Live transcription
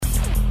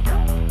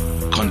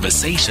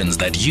Conversations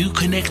that you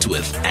connect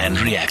with and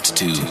react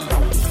to.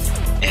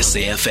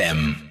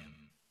 SAFM.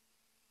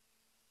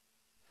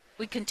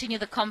 We continue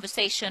the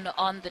conversation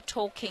on the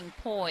talking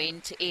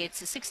point.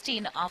 It's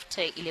 16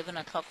 after 11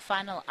 o'clock,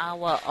 final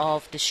hour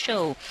of the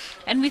show.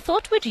 And we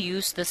thought we'd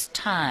use this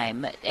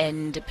time,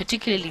 and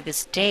particularly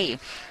this day,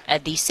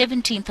 the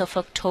 17th of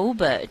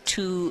October,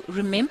 to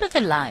remember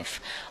the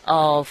life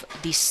of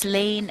the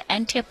slain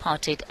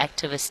anti-apartheid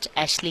activist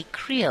Ashley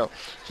Kriel.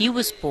 He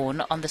was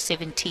born on the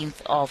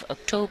 17th of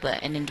October,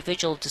 an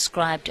individual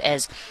described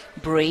as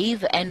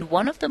brave and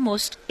one of the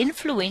most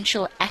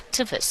influential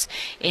activists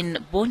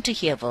in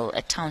Bonteheuwel,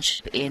 a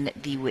township in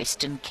the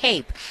Western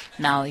Cape.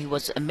 Now, he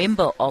was a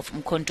member of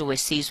Mkhoto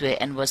Wesizwe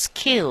and was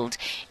killed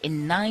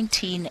in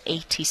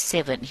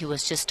 1987. He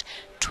was just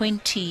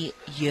 20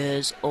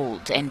 years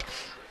old. And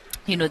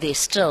you know, there's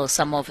still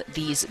some of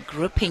these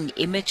gripping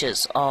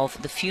images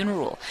of the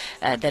funeral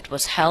that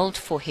was held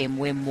for him,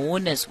 where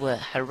mourners were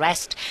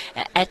harassed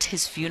at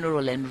his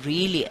funeral, and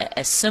really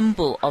a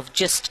symbol of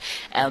just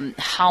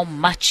how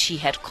much he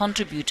had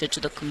contributed to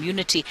the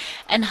community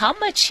and how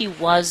much he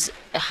was,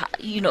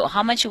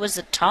 how much he was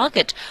a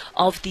target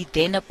of the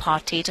then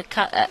apartheid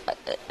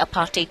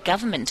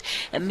government.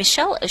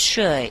 Michel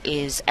Assure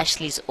is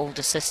Ashley's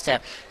older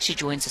sister. She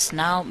joins us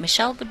now.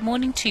 Michel, good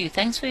morning to you.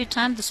 Thanks for your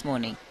time this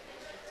morning.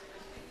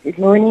 Good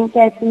morning,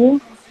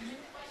 Kathy,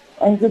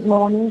 and good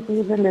morning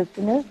to the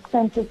listeners.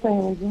 Thank you for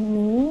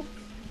having me.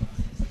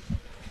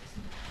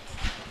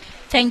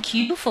 Thank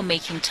you for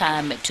making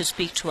time to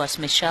speak to us,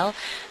 Michel.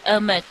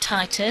 Irma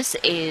Titus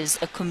is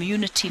a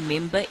community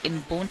member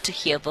in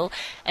Bonteheuwel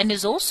and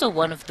is also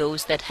one of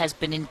those that has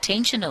been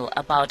intentional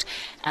about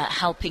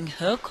helping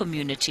her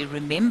community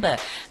remember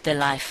the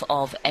life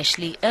of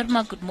Ashley.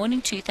 Irma, good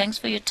morning to you. Thanks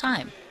for your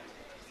time.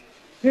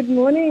 Good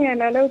morning,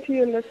 and hello to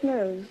your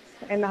listeners.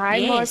 And hi,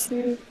 yes.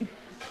 Marcy.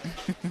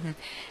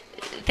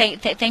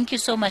 Thank you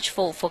so much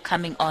for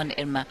coming on,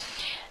 Irma.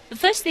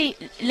 Firstly,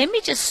 let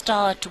me just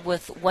start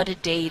with what a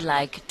day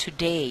like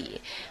today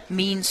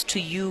means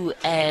to you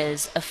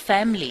as a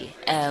family,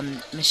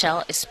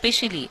 Michel,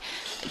 especially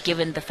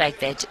given the fact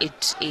that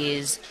it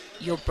is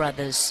your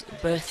brother's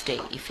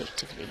birthday,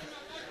 effectively.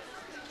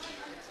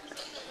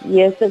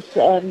 Yes, it's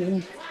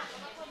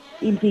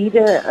indeed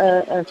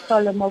a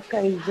solemn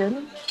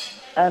occasion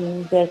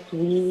that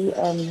we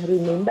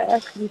remember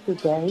actually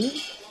today.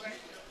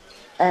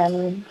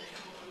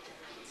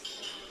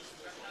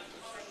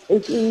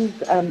 It is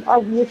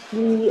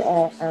obviously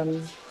a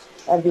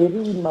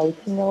very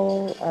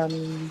emotional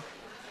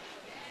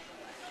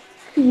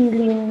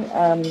feeling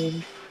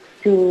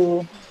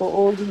for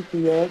all these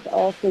years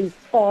after his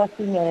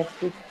passing. I have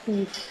to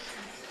speak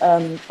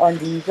on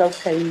these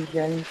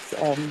occasions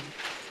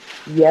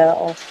year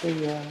after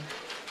year.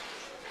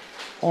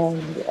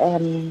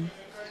 And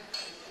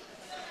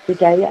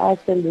today I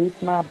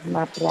salute my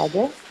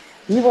brother.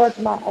 He was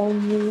my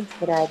only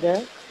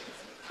brother,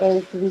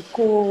 as we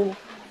call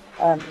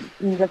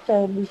in the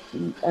family.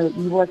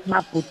 He was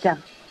my Buddha.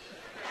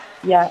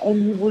 Yeah,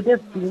 and he would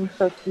have been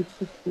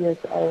 56 years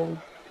old.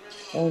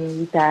 And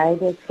he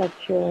died at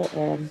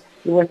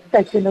he was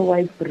taken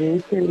away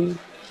brutally,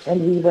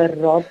 and we were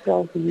robbed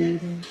of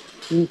his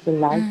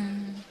life.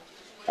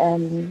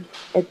 And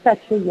at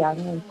such a young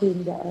and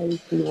tender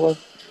age, he was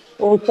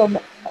also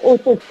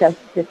just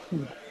a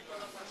kid.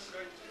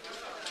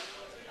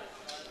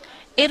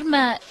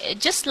 Irma,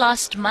 just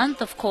last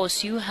month, of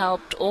course, you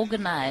helped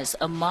organize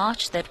a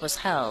march that was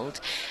held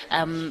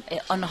on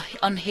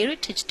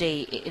Heritage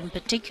Day in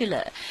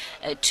particular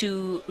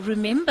to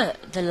remember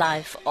the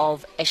life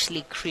of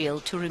Ashley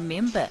Kriel, to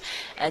remember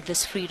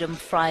this freedom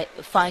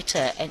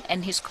fighter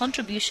and his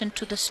contribution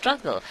to the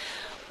struggle.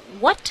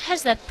 What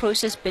has that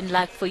process been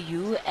like for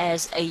you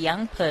as a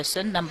young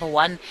person, number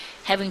one,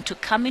 having to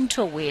come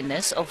into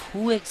awareness of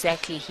who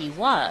exactly he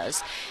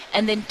was,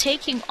 and then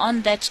taking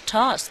on that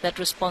task, that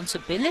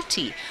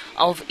responsibility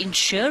of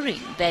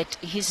ensuring that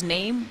his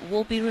name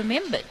will be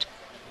remembered?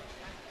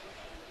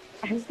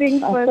 I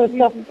think firstly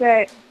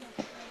to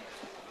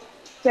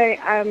say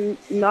I'm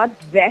not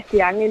that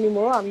young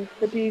anymore. I'm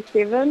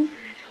 37,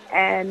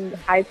 and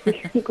I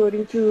think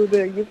according to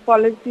the youth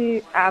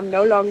policy, I'm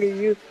no longer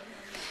youth.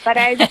 But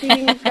I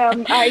think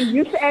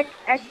youth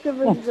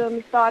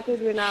activism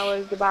started when I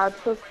was about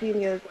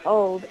 15 years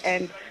old,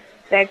 and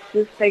that's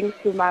just thanks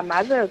to my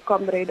mother, a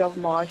comrade of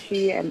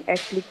Marshy and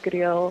Ashley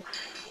Kriel.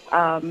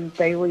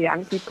 They were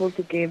young people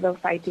together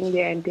fighting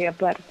the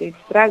anti-apartheid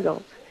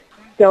struggle.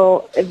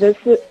 So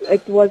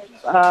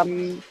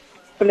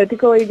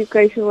political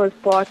education was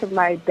part of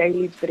my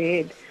daily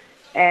bread,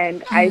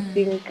 and I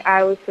think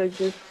I also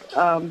just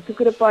took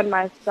it upon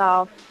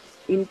myself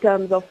in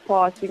terms of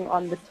passing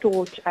on the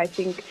torch. I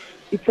think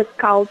it's a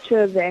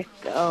culture that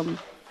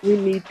we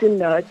need to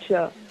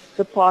nurture,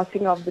 the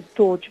passing of the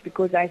torch,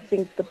 because I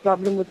think the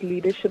problem with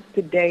leadership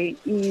today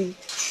is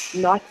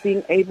not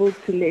being able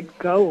to let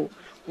go.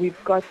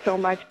 We've got so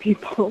much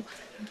people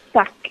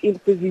stuck in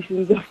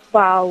positions of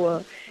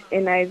power,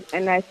 and I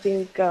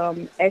think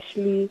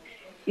Ashley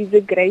is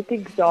a great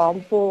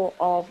example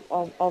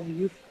of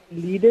youth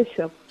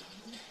leadership.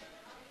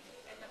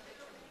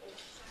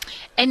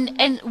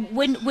 And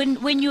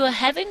when you are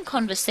having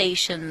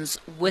conversations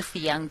with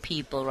young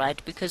people,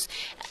 right? Because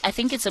I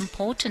think it's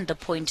important the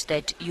point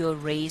that you're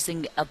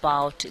raising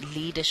about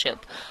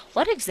leadership.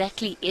 What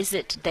exactly is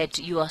it that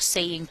you are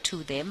saying to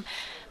them?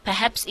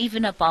 Perhaps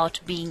even about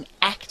being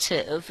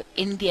active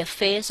in the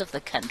affairs of the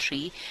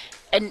country.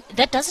 And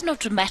that doesn't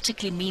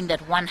automatically mean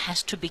that one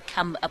has to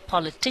become a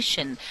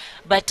politician,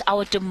 but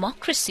our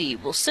democracy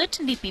will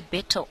certainly be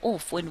better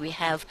off when we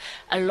have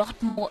a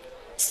lot more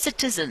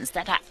citizens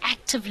that are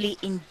actively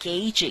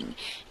engaging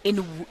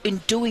in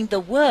doing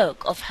the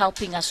work of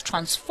helping us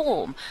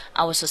transform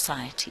our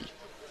society.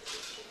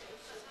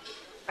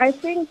 I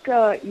think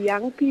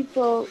young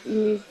people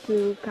need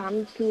to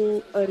come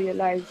to a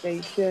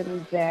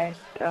realization that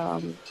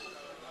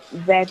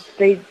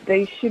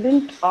they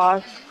shouldn't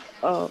ask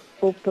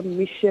for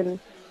permission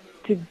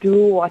to do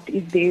what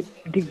is their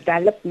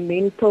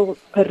developmental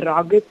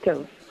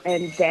prerogative,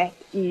 and that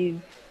is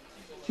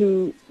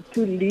to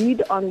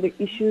lead on the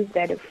issues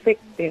that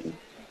affect them.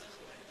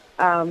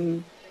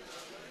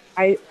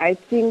 I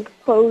think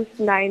post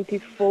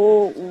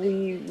 '94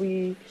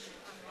 we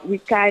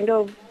kind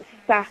of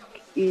stuck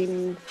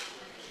in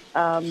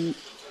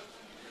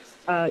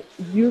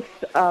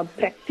youth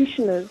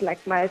practitioners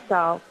like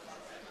myself,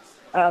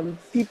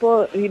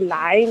 people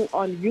relying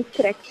on youth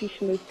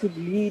practitioners to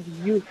lead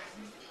youth.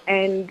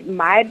 And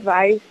my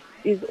advice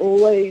is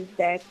always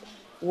that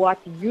what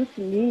youth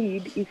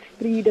need is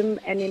freedom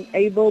and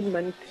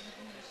enablement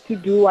to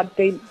do what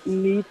they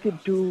need to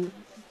do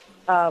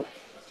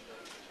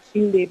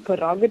in their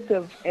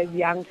prerogative as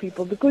young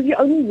people, because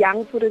you're only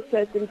young for a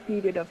certain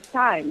period of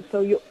time. So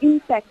your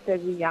impact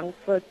as a young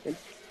person,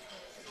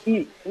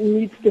 it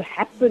needs to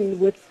happen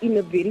within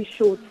a very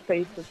short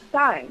space of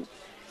time.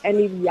 And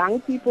if young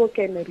people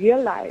can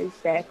realize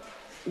that,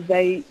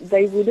 they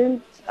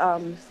wouldn't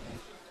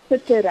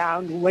sit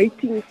around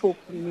waiting for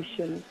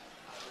permission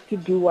to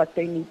do what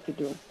they need to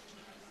do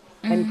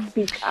and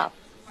speak up.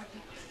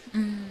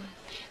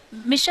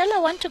 Michelle, I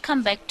want to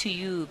come back to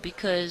you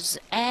because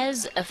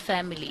as a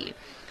family,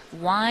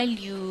 while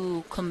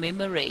you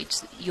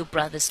commemorate your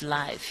brother's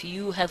life,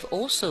 you have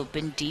also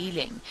been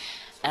dealing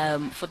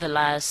for the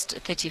last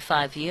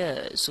 35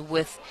 years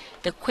with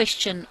the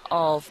question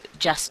of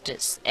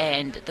justice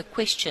and the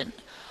question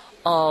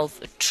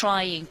of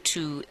trying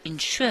to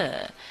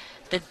ensure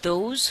that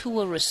those who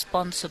were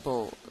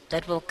responsible,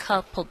 that were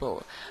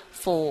culpable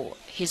for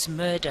his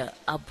murder,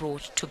 are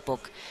brought to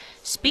book.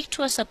 Speak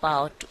to us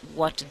about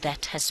what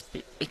that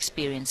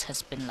experience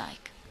has been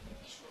like.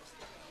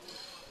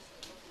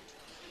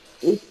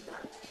 To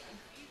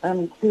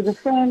the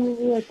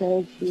family, it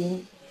has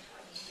been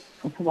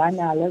one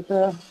hell of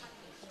a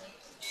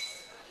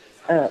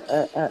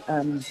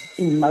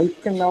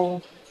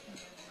emotional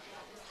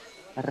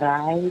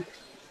ride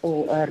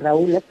or a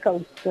roller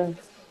coaster,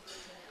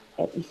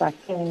 if I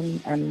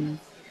can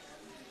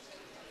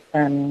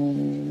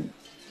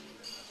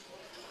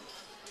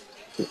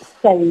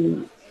say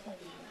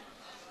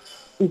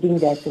it in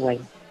that way.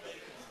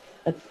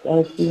 It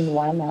has been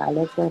one hell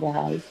of a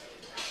ride.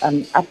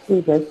 Up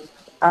to this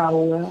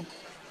hour,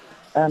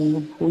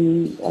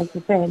 we as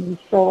a family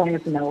still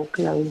have no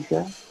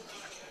closure.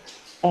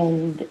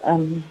 And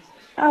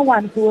I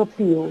want to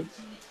appeal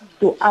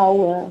to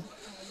our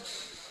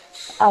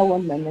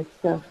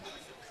Minister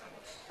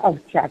of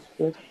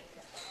Justice,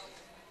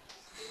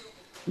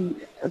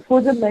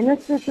 for the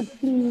Minister to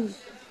please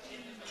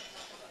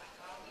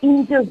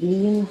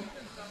intervene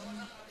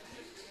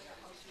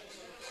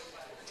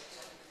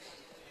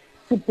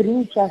to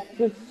bring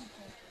justice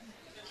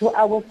to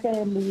our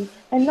family,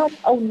 and not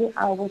only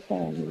our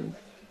family.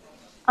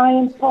 I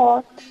am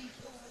part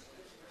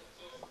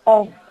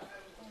of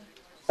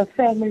a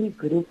family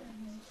group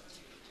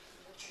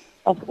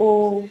of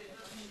all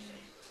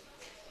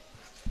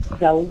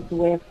those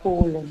who have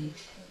fallen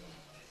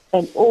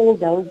and all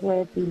those who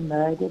have been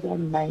murdered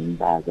and maimed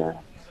by the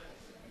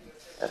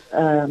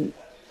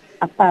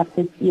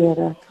apartheid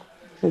era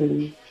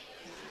police.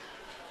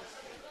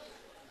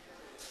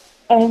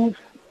 And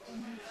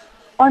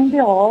on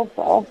behalf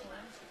of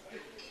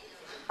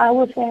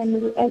our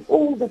family and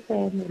all the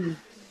families,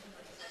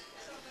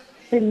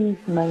 please,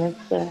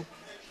 Minister,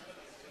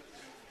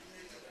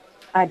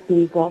 I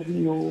beg of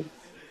you,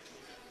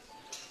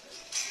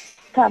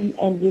 come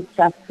and let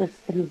justice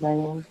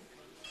prevail.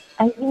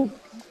 I think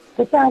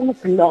the time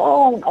is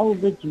long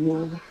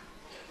overdue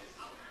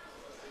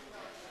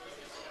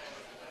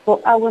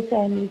for our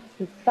families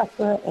to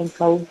suffer and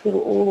go through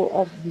all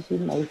of these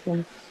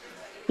emotions.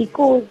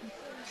 Because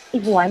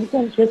if one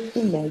can just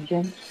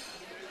imagine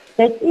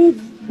that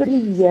every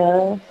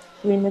year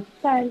when it's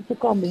time to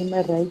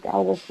commemorate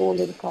our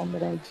fallen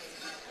comrades,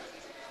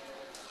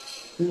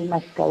 we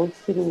must go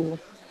through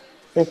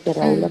this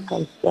roller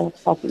coaster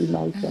of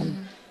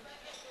emotions.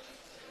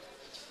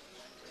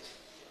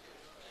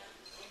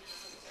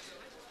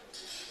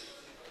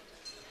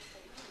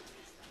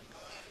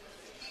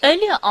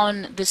 Earlier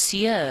on this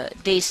year,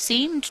 there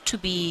seemed to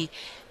be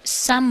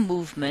some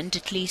movement,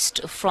 at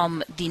least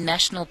from the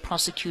National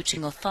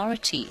Prosecuting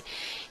Authority,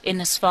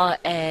 in as far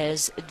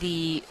as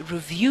the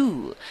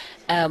review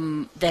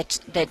that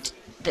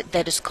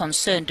is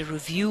concerned, a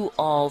review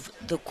of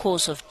the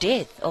cause of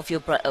death of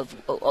your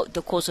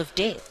the cause of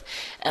death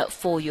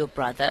for your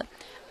brother.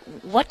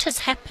 What has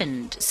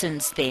happened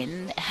since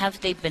then?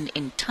 Have they been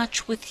in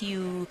touch with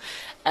you?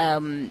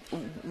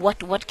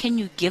 What can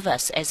you give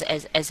us as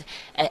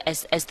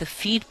the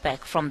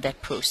feedback from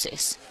that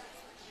process?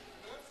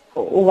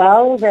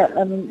 Well,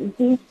 it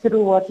is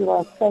true what you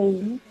are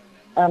saying.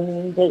 The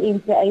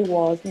NPA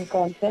was in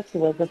contact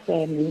with the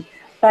family,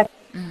 but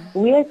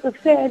we as a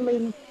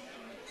family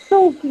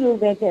still feel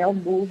that they are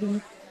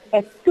moving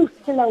at too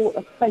slow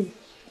a pace.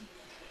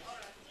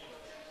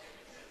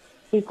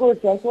 Because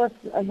that was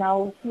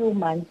now a few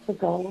months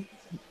ago,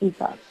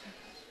 if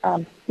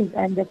I'm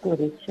under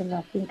correction,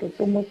 I think it's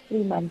almost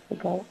 3 months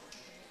ago.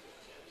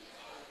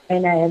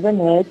 And I haven't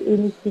heard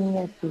anything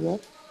as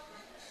yet,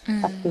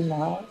 up to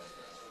now.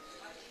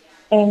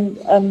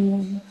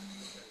 And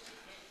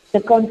the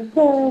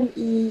concern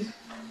is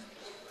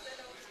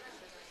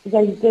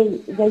they're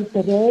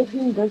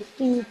dragging this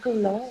thing too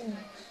long.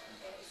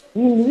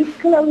 We need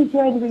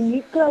closure, and we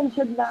need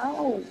closure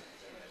now.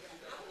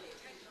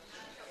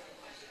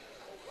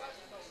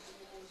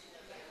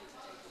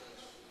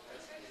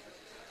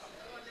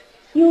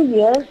 Few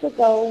years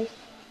ago,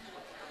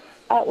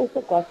 I also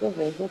got a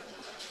visit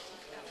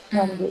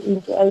from the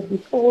NGO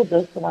before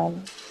this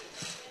one,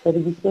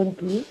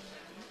 recently.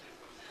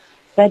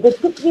 But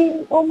it took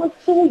them almost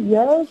 2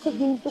 years for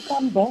them to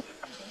come back.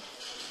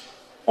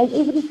 And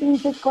everything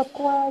just got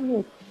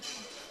quiet.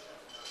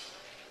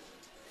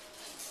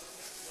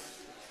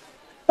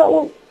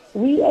 So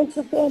we as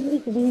a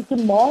family, we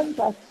demand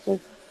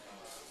justice.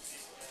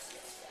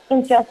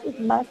 And justice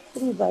must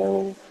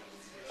prevail.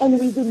 And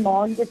we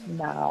demand it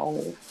now.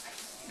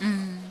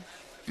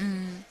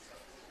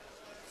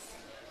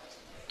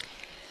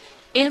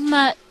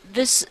 Irma,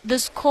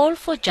 this call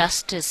for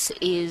justice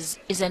is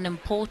an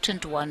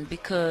important one,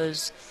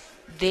 because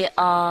there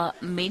are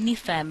many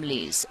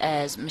families,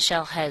 as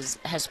Michel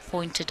has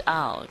pointed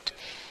out,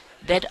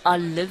 that are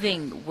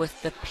living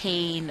with the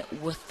pain,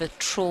 with the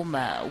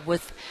trauma,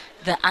 with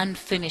the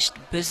unfinished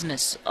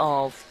business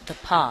of the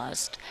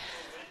past.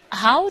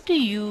 How do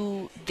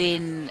you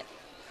then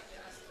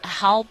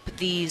help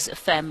these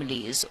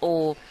families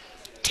or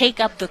take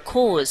up the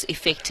cause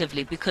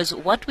effectively? Because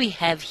what we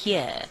have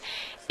here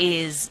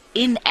is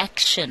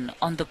inaction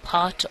on the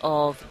part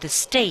of the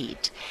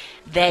state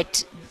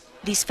that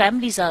these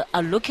families are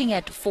looking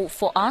at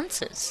for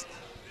answers.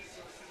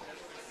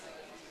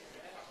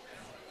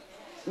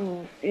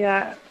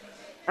 Yeah,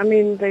 I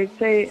mean, they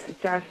say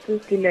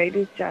justice delayed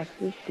is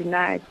justice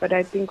denied, but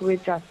I think where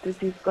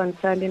justice is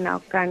concerned in our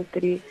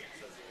country,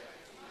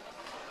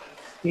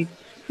 it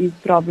is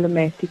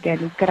problematic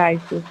and in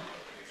crisis.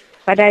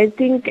 But I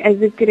think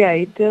as a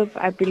creative,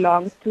 I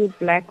belong to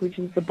Black, which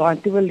is the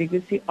Bonteheuwel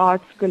Legacy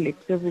Arts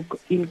Collective, who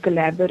in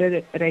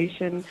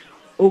collaboration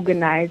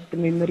organized the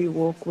memory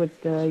walk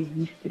with the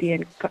History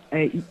and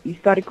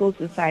Historical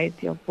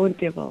Society of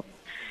Bonteheuwel.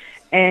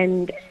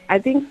 And I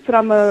think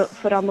from a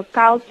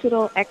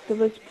cultural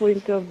activist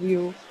point of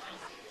view,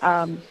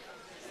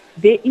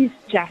 there is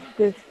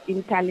justice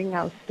in telling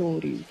our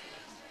stories,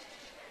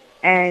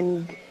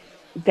 and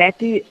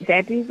that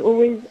is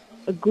always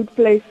a good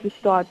place to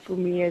start for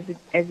me as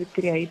a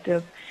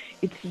creative.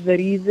 It's the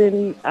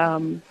reason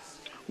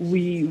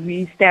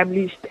we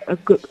established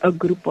a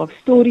group of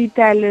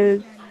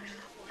storytellers,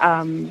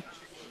 and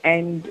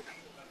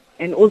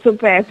also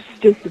perhaps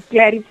just to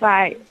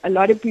clarify, a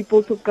lot of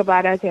people talk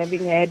about us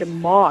having had a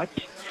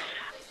march.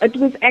 It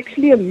was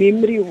actually a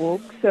memory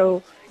walk,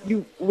 so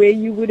where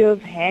you would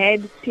have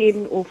had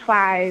 10 or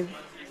 5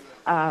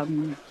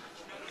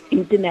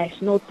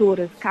 international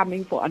tourists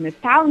coming on a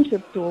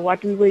township tour.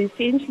 What we were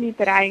essentially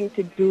trying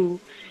to do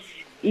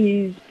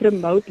is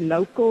promote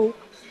local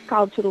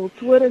cultural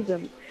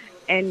tourism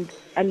and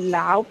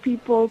allow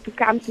people to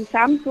come to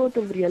some sort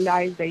of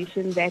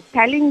realization that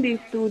telling these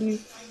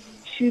stories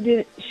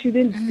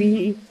shouldn't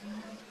be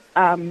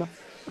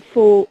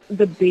for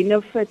the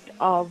benefit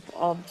of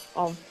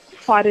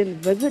foreign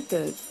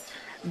visitors,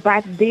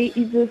 but there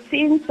is a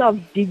sense of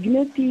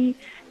dignity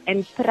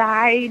and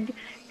pride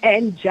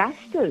and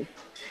justice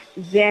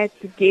that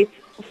gets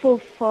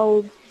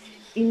fulfilled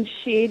in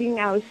sharing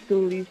our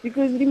stories.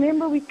 Because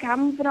remember, we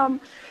come from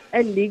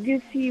a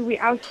legacy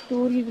where our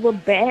stories were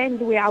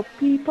banned, where our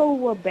people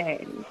were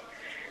banned.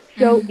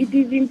 So it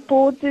is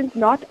important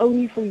not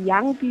only for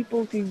young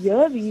people to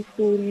hear these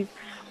stories,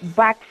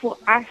 but for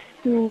us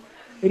to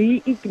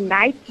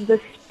reignite the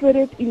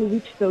spirit in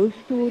which those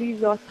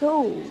stories are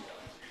told.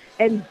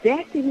 And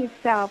that in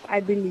itself,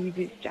 I believe,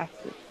 is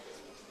justice.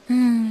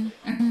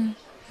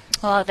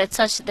 Oh, that's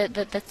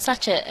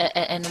such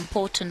an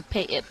important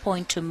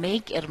point to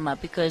make, Irma,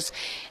 because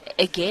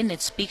again,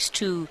 it speaks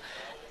to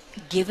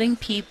giving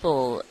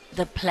people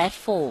the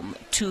platform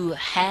to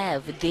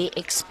have their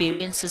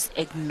experiences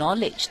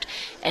acknowledged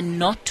and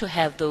not to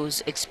have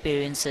those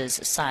experiences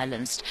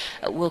silenced.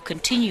 We'll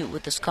continue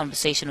with this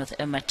conversation with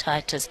Irma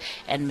Titus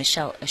and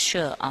Michel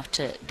Assure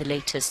after the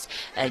latest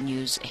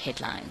news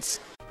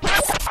headlines.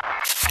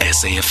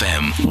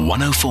 SAFM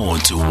 104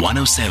 to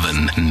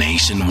 107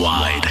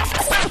 nationwide.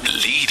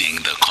 Leading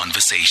the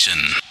conversation.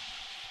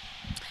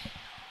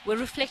 We're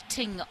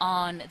reflecting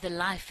on the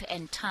life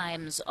and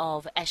times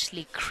of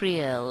Ashley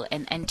Kriel,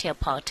 an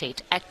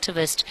anti-apartheid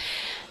activist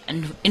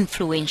and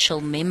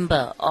influential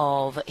member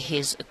of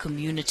his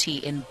community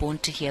in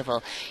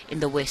Bonteheuwel in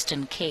the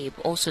Western Cape.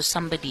 Also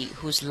somebody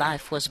whose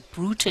life was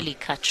brutally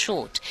cut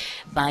short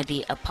by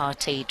the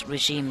apartheid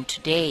regime.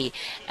 Today,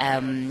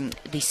 the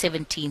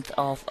 17th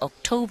of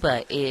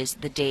October is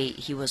the day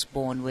he was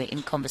born. We're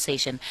in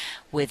conversation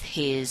with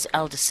his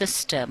elder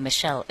sister,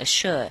 Michel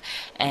Assure,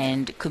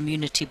 and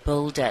community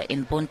builder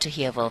in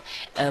Bonteheuwel,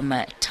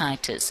 Irma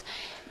Titus.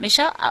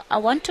 Michel, I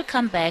want to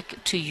come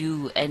back to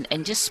you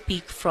and just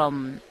speak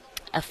from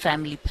a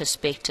family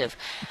perspective.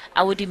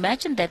 I would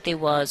imagine that there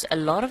was a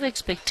lot of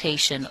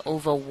expectation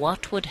over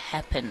what would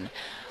happen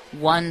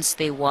once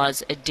there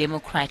was a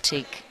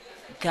democratic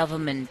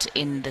government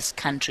in this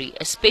country,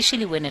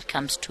 especially when it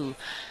comes to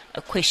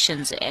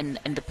questions and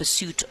the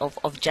pursuit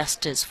of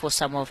justice for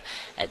some of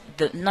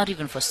not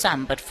even for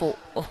some, but for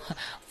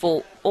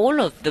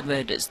all of the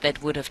murders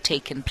that would have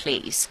taken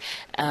place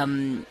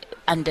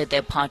under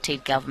the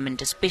apartheid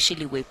government,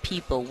 especially where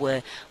people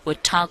were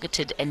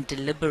targeted and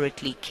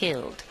deliberately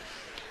killed.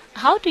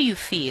 How do you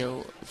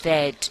feel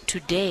that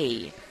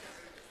today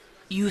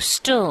you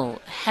still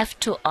have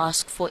to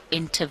ask for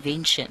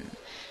intervention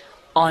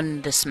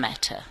on this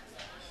matter?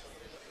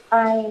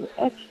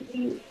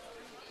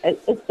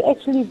 It's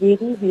actually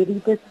very,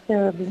 very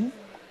disturbing.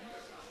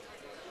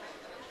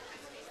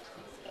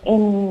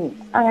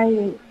 And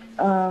I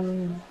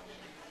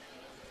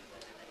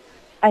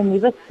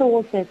never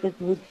thought that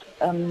it would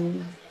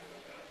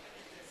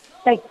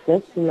take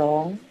this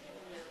long.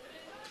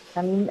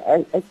 I mean,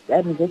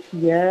 this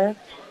year,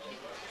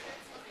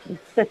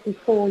 it's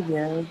 34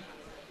 years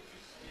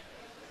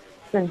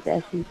since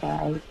Ashley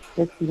died.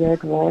 This year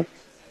it was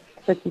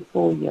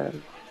 34 years.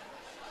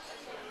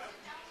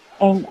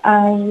 And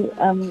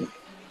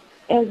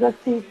as I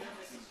said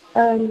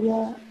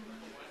earlier,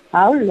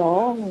 how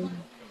long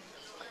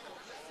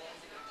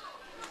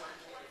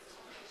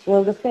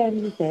will the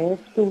families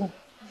have to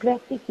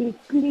practically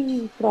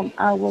flee from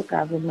our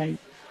government?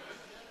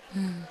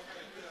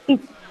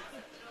 It's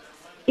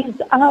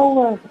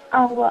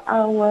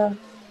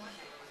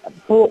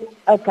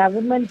a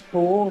government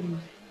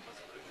born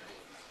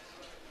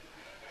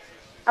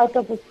out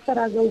of a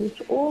struggle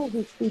which all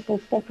these people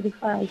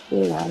sacrificed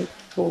their lives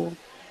for.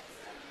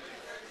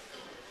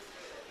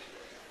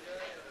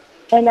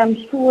 And I'm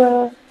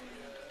sure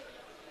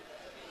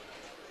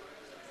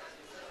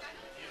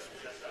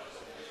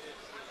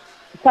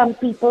some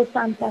people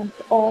sometimes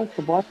ask,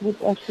 what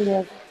would Ashley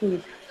have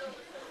said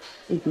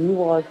if he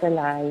was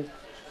alive?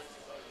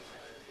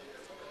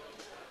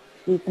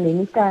 There's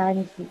many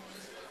times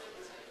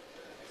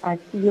I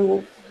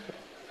feel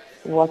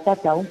what I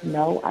don't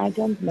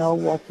know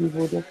what he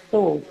would have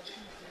thought.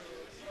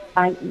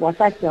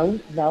 What I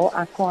don't know,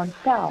 I can't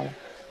tell.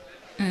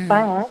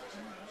 But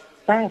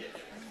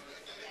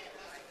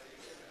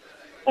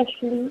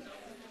actually,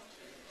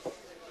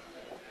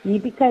 he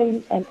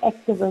became an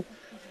activist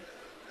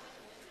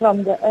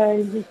from the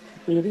early,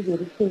 very,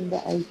 very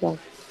tender age of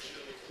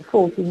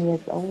 14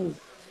 years old.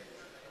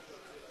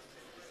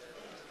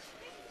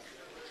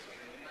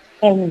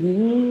 And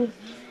he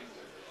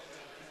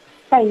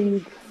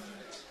paid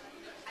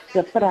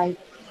the price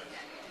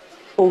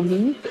for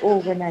his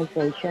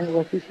organization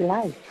with his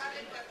life.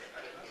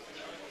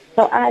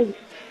 So I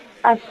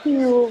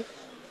feel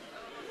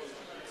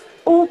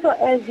also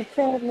as a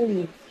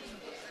family,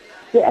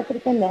 the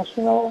African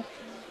National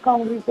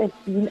Congress has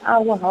been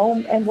our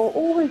home and will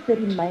always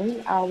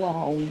remain our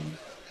home.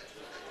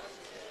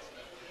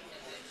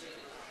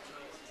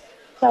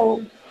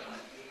 So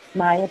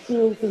my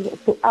appeal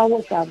to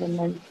our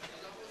government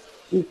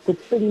is to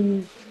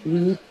please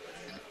heed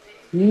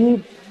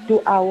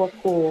to our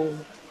call.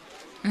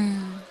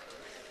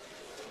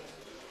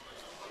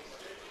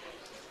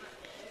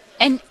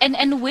 And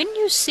when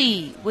you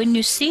see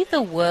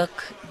the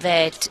work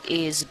that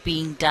is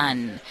being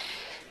done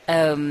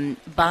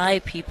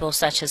by people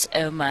such as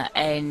Irma,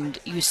 and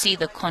you see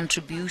the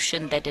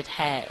contribution that it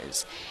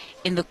has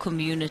in the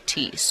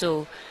community.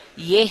 So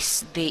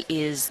yes, there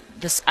is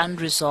this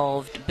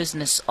unresolved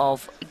business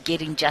of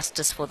getting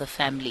justice for the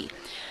family,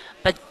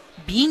 but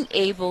being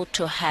able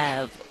to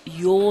have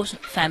your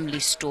family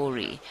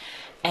story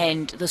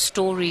and the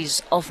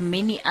stories of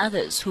many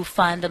others who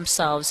find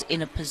themselves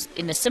in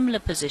a similar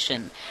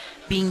position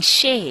being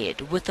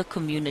shared with the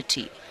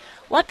community,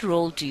 what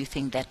role do you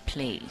think that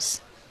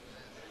plays?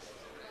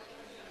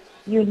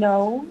 You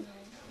know,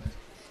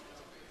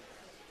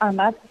 I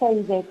must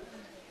say that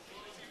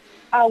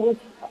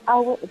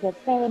the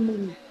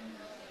family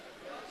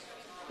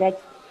that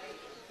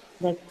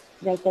that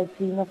has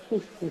been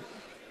affected.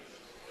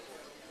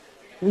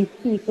 We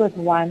speak with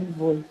one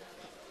voice.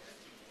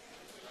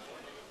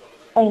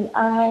 And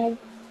I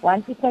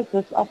want to take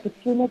this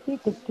opportunity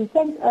to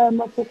thank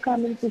Irma for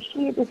coming to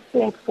share this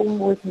platform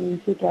with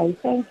me today.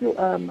 Thank you,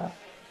 Irma.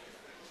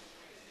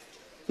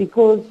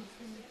 Because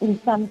in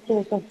some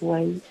sort of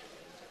way,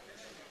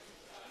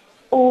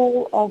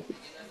 all of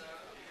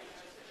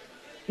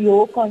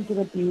your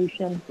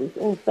contributions has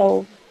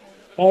also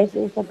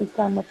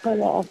become a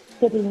pillar of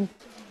strength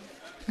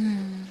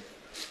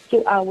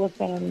to our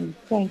family.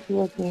 Thank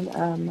you again,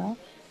 Irma.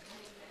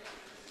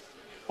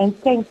 And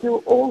thank you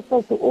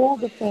also to all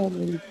the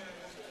families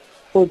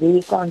for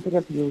their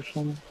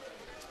contribution.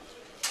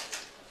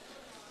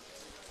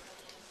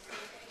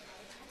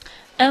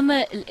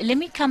 Irma, let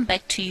me come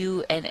back to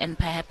you and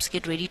perhaps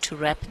get ready to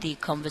wrap the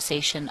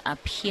conversation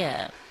up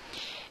here.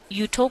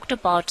 You talked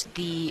about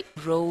the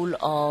role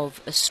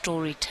of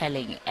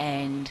storytelling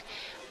and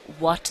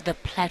what the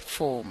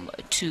platform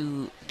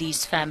to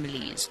these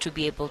families to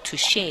be able to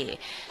share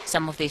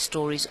some of their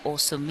stories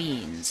also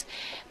means.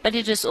 But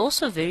it is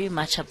also very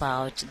much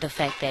about the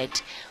fact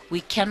that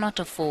we cannot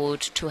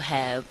afford to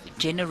have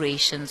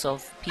generations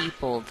of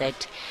people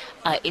that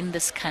are in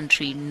this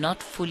country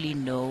not fully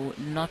know,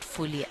 not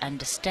fully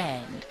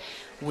understand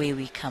where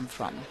we come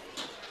from.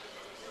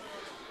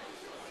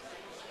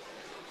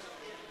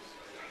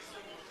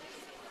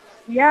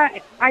 Yeah,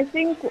 I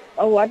think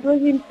what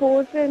was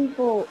important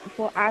for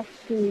us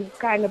to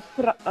kind of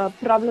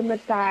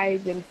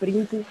problematize and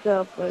bring to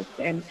surface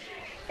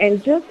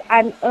and just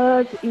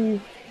unearth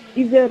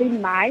is a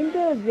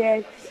reminder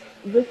that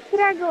the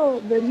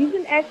struggle, the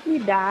reason Ashley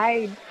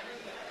died,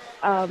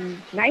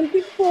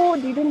 94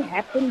 didn't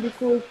happen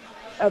because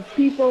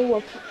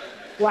people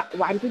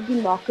wanted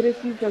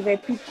democracy so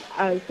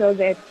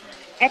that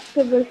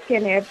activists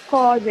can have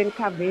cars and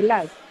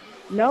favelas.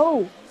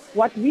 No,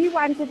 what we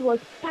wanted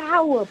was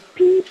power,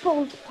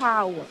 people's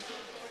power.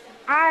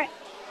 I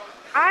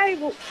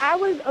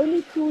was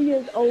only 2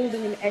 years old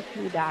when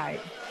Ashley died,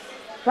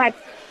 but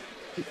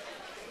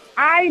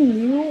I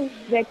knew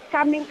that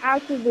coming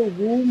out of the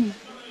womb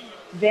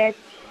that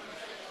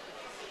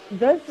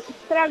this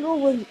struggle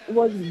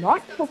was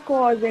not for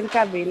cars and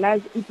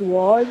favelas, it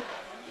was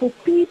for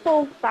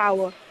people's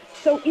power.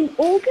 So in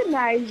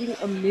organizing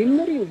a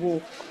memory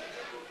walk,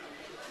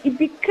 it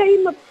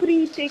became a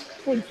pretext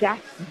for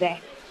just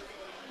that.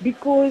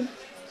 Because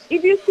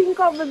if you think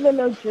of the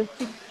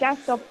logistics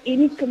just of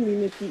any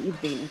community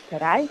event,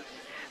 right?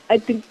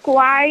 It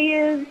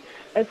requires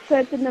a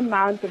certain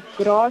amount of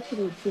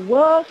grassroots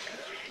work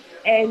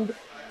and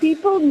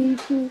people need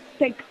to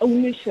take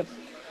ownership.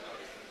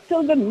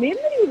 So the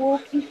memory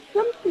walk is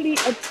simply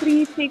a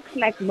pretext,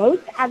 like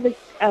most other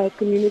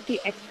community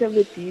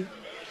activities,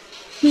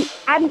 to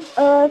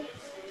unearth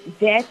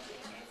that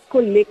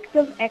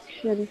collective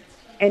action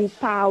and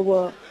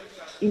power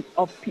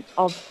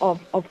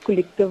of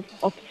collective,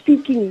 of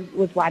speaking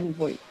with one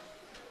voice.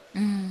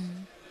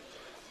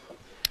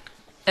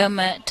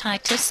 Irma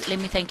Titus, let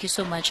me thank you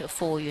so much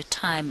for your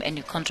time and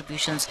your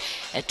contributions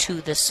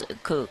to this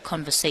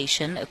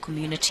conversation. A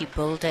community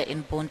builder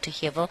in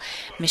Bonteheuwel,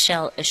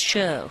 Michel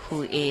Assure,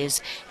 who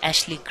is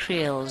Ashley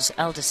Kriel's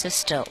elder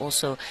sister,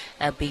 also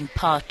being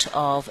part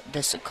of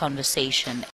this conversation.